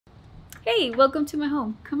Hey, welcome to my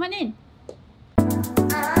home. Come on in.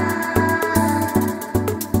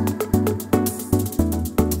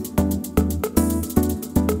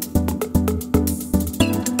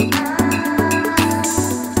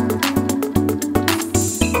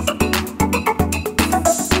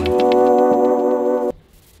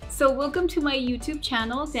 So welcome to my YouTube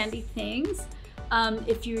channel, Dandy Thingz.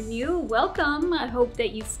 If you're new, welcome. I hope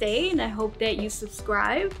that you stay and I hope that you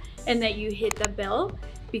subscribe and that you hit the bell,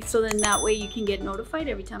 so then that way you can get notified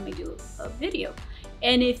every time I do a video.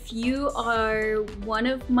 And if you are one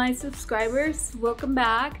of my subscribers, welcome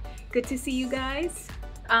back. Good to see you guys.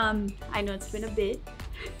 I know it's been a bit,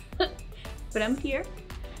 but I'm here.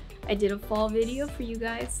 I did a fall video for you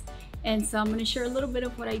guys, and so I'm going to share a little bit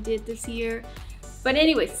of what I did this year. But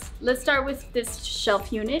anyways, let's start with this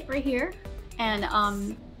shelf unit right here,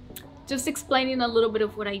 and just explaining a little bit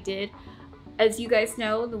of what I did. As you guys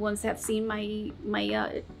know, the ones that have seen my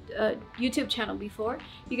YouTube channel before,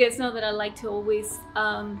 you guys know that I like to always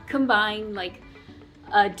combine like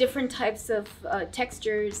different types of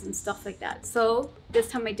textures and stuff like that. So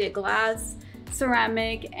this time I did glass,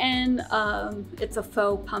 ceramic, and it's a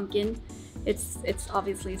faux pumpkin. It's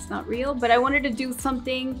obviously it's not real, but I wanted to do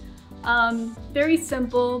something very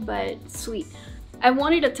simple but sweet. I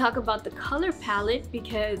wanted to talk about the color palette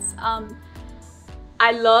because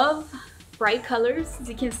I love bright colors. As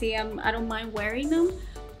you can see, I don't mind wearing them,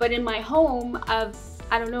 but in my home, I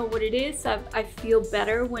don't know what it is. I feel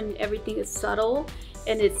better when everything is subtle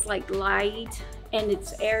and it's like light and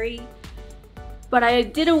it's airy. But I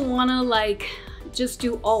didn't want to like just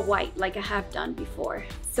do all white like I have done before.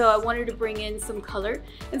 So I wanted to bring in some color,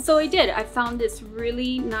 and so I did. I found this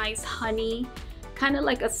really nice honey, kind of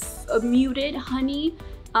like a muted honey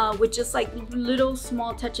with just like little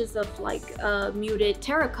small touches of like muted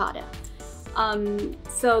terracotta.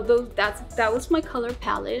 So that was my color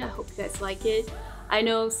palette. I hope you guys like it. I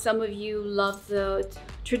know some of you love the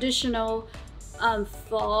traditional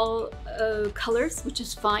fall colors, which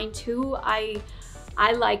is fine too. I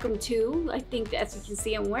like them too. I think that, as you can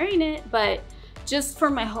see, I'm wearing it, but just for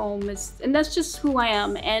my home and that's just who I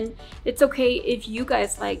am. And it's okay if you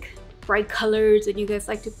guys like bright colors and you guys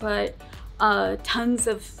like to put tons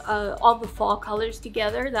of all the fall colors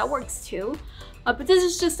together. That works too. But this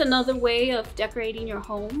is just another way of decorating your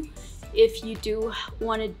home if you do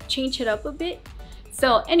want to change it up a bit.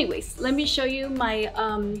 So anyways, let me show you my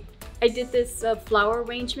I did this flower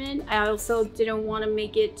arrangement. I also didn't want to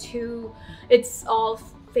make it too, it's all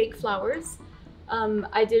fake flowers.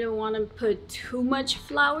 I didn't want to put too much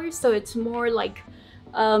flowers, so it's more like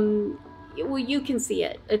well, you can see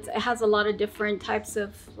it. It has a lot of different types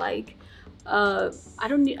of like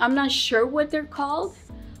I'm not sure what they're called,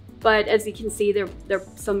 but as you can see, there are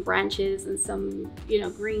some branches and some, you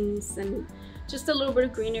know, greens and just a little bit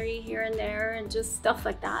of greenery here and there and just stuff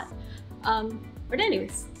like that. But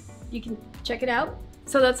anyways, you can check it out.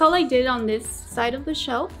 So that's all I did on this side of the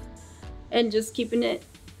shelf, and just keeping it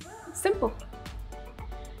simple.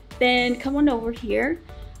 Then come on over here.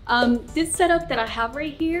 This setup that I have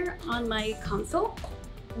right here on my console,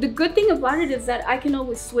 the good thing about it is that I can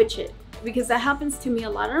always switch it, because that happens to me a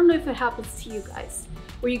lot. I don't know if it happens to you guys,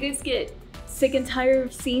 where you guys get sick and tired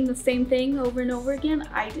of seeing the same thing over and over again.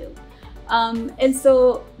 I do. And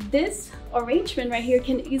so this arrangement right here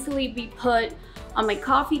can easily be put on my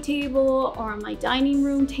coffee table or on my dining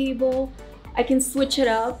room table. I can switch it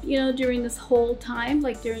up, you know, during this whole time,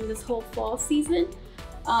 like during this whole fall season.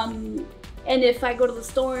 And if I go to the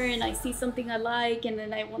store and I see something I like and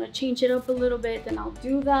then I want to change it up a little bit, then I'll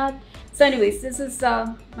do that. So anyways, this is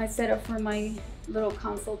my setup for my little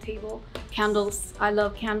console table. Candles, I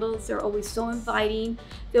love candles. They're always so inviting.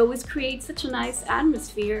 They always create such a nice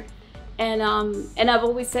atmosphere. And I've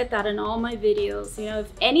always said that in all my videos, you know,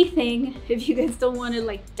 if anything, if you guys don't want to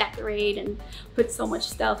like decorate and put so much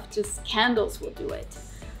stuff, just candles will do it.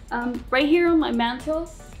 Right here on my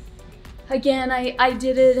mantle, again, I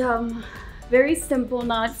did it very simple,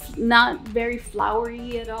 not very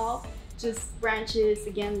flowery at all. Just branches,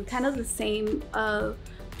 again, kind of the same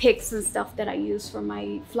picks and stuff that I use for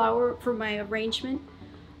my arrangement.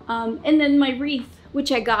 And then my wreath,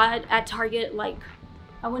 which I got at Target like,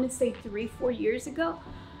 I want to say 3-4 years ago.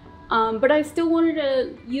 But I still wanted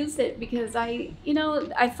to use it because I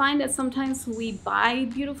find that sometimes we buy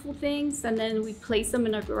beautiful things and then we place them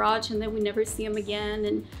in our garage and then we never see them again.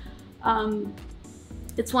 And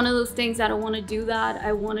it's one of those things, I don't want to do that.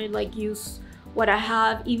 I want to like use what I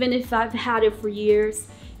have, even if I've had it for years.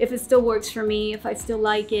 If it still works for me, if I still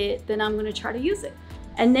like it, then I'm going to try to use it.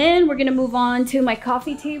 And then we're going to move on to my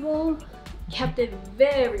coffee table. Kept it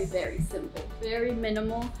very, very simple, very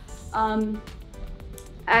minimal.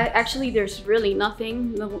 Actually, there's really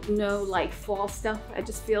nothing, no like fall stuff. I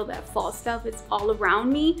just feel that fall stuff is all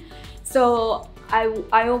around me. So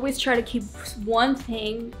I always try to keep one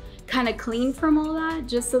thing kind of clean from all that,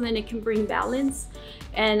 just so then it can bring balance.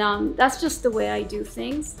 And that's just the way I do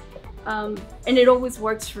things. And it always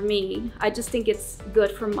works for me. I just think it's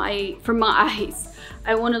good for my eyes.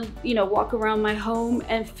 I want to, you know, walk around my home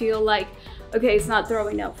and feel like, okay, it's not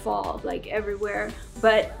throwing up fall like everywhere,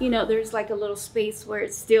 but you know, there's like a little space where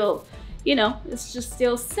it's still, you know, it's just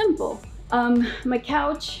still simple. My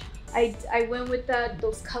couch, I went with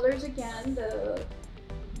those colors again,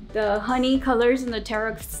 the honey colors and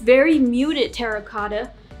the very muted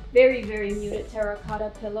terracotta, very muted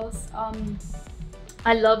terracotta pillows.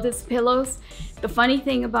 I love these pillows. The funny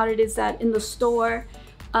thing about it is that in the store,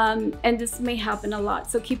 and this may happen a lot,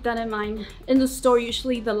 so keep that in mind. In the store,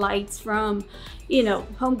 usually the lights from, you know,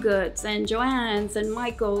 Home Goods and Joann's and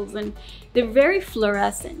Michael's, and they're very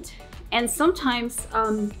fluorescent. And sometimes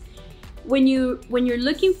when you're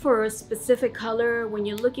looking for a specific color, when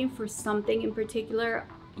you're looking for something in particular,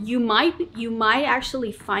 you might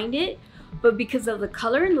actually find it, but because of the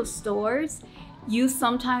color in the stores, you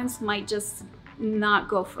sometimes might just not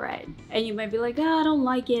go for it, and you might be like, oh, I don't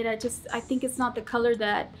like it, I think it's not the color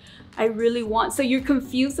that I really want. So you're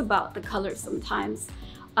confused about the color sometimes.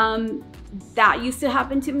 That used to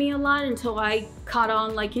happen to me a lot until I caught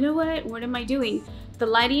on, like, you know what am I doing? The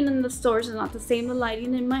lighting in the stores is not the same the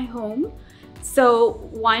lighting in my home, so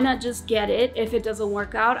why not just get it? If it doesn't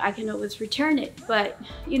work out, I can always return it. But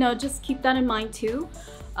you know, just keep that in mind too.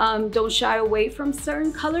 Don't shy away from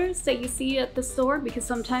certain colors that you see at the store, because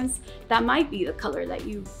sometimes that might be the color that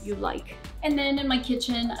you like. And then in my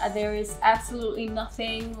kitchen, there is absolutely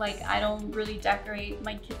nothing. Like, I don't really decorate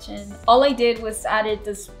my kitchen. All I did was added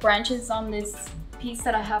this branches on this piece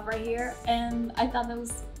that I have right here, and I thought that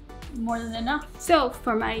was more than enough. So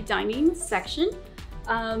for my dining section,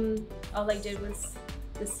 all I did was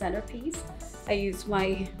the centerpiece. I used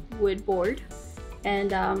my wood board,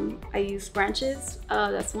 and I use branches.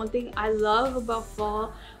 That's one thing I love about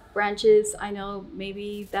fall, branches. I know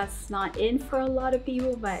maybe that's not in for a lot of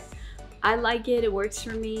people, but I like it. It works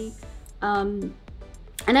for me. And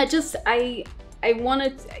I want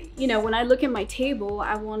to, you know, when I look at my table,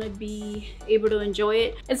 I want to be able to enjoy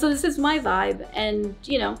it. And so this is my vibe. And,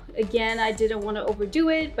 you know, again, I didn't want to overdo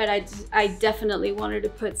it, but I definitely wanted to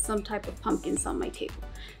put some type of pumpkins on my table.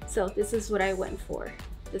 So this is what I went for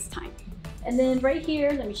this time. And then right here,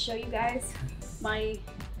 let me show you guys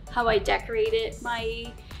how I decorated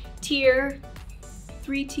my three-tier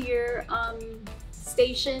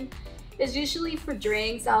station. Is usually for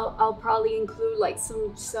drinks. I'll probably include like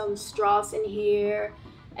some straws in here,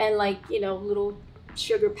 and like, you know, little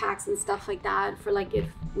sugar packs and stuff like that for like if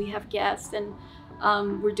we have guests and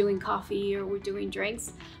we're doing coffee or we're doing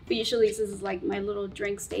drinks. But usually this is like my little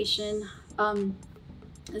drink station,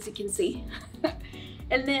 as you can see.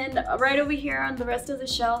 And then right over here on the rest of the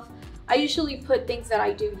shelf, I usually put things that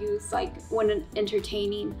I do use like when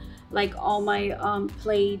entertaining, like all my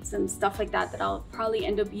plates and stuff like that I'll probably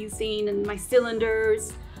end up using, and my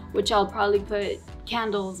cylinders, which I'll probably put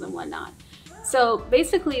candles and whatnot. So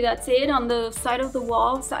basically that's it. On the side of the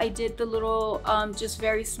walls, I did the little just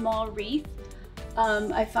very small wreath.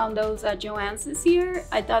 I found those at Joann's this year.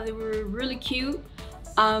 I thought they were really cute.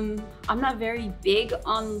 I'm not very big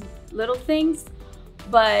on little things,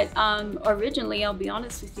 but originally, I'll be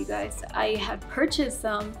honest with you guys, I had purchased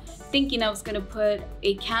them thinking I was gonna put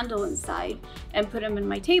a candle inside and put them in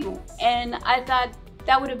my table, and I thought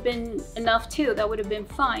that would have been enough too. That would have been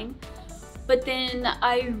fine. But then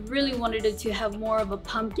I really wanted it to have more of a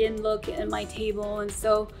pumpkin look in my table, and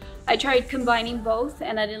so I tried combining both,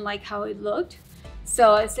 and I didn't like how it looked.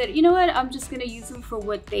 So I said, you know what, I'm just gonna use them for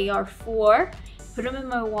what they are for. Put them in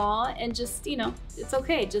my wall, and just, you know, it's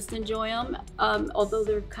okay, just enjoy them, although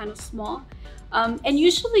they're kind of small. And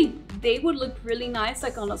usually they would look really nice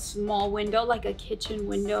like on a small window, like a kitchen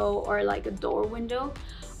window or like a door window.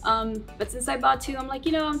 But since I bought two, I'm like,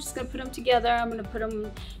 you know, I'm just gonna put them together. I'm gonna put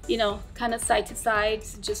them, you know, kind of side to side,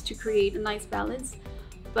 just to create a nice balance.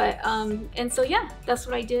 But and so yeah, that's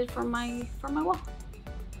what I did for my wall.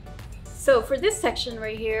 So for this section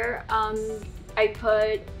right here, I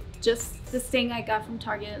put just this thing I got from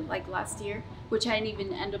Target like last year, which I didn't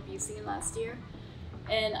even end up using last year.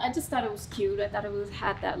 And I just thought it was cute. I thought it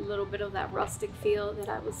had that little bit of that rustic feel that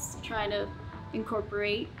I was trying to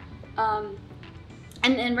incorporate. And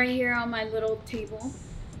then right here on my little table,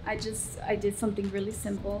 I did something really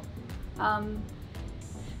simple. And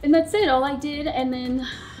that's it, all I did. And then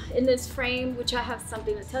in this frame, which I have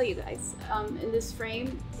something to tell you guys, in this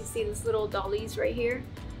frame, you see these little dollies right here.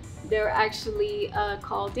 They're actually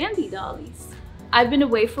called Dandy Dollies. I've been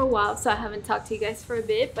away for a while, so I haven't talked to you guys for a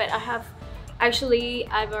bit, but I've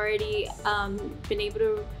already been able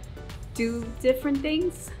to do different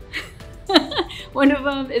things. One of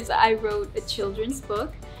them is I wrote a children's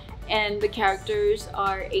book, and the characters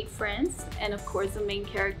are 8 friends, and of course the main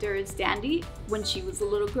character is Dandy when she was a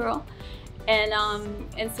little girl. And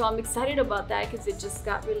so I'm excited about that because it just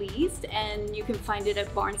got released, and you can find it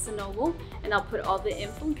at Barnes & Noble, and I'll put all the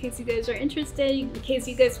info in case you guys are interested, in case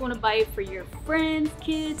you guys want to buy it for your friends'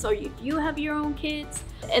 kids, or if you have your own kids.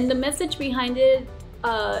 And the message behind it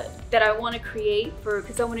that I want to create,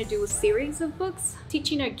 because I want to do a series of books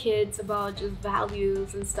teaching our kids about just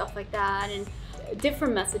values and stuff like that, and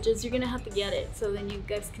different messages. You're gonna have to get it so then you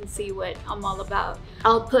guys can see what I'm all about.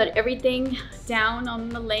 I'll put everything down on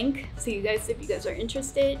the link, so you guys, if you guys are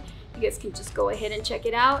interested, you guys can just go ahead and check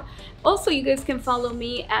it out. Also, you guys can follow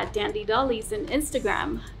me at Dandy Dollies on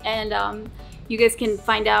Instagram, and you guys can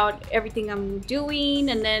find out everything I'm doing,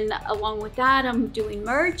 and then along with that I'm doing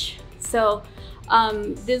merch. So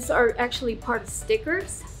these are actually part of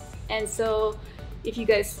stickers, and so if you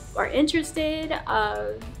guys are interested,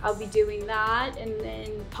 I'll be doing that, and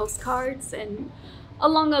then postcards and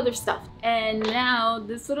along other stuff. And now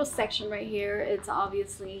this little section right here, it's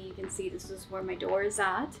obviously, you can see this is where my door is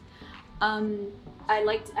at.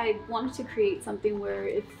 I wanted to create something where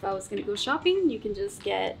if I was gonna go shopping, you can just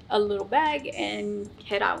get a little bag and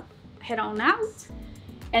head on out.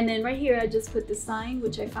 And then right here I just put the sign,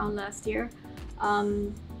 which I found last year,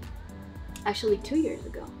 actually 2 years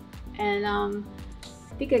ago, and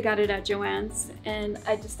I think I got it at Joann's, and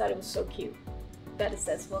I just thought it was so cute that it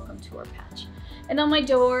says welcome to our patch. And on my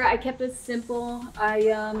door I kept it simple.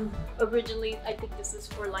 Originally, I think this is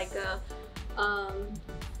for like a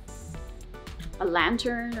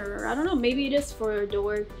lantern, or I don't know, maybe it is for a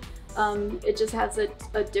door. It just has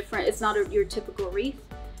a different, it's not your typical wreath,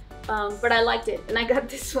 but I liked it, and I got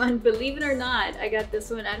this one, believe it or not, I got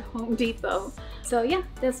this one at Home Depot. So yeah,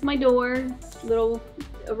 that's my door little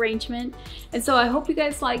arrangement. And so I hope you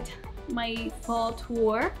guys liked my fall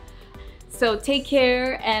tour. So take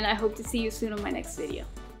care, and I hope to see you soon on my next video.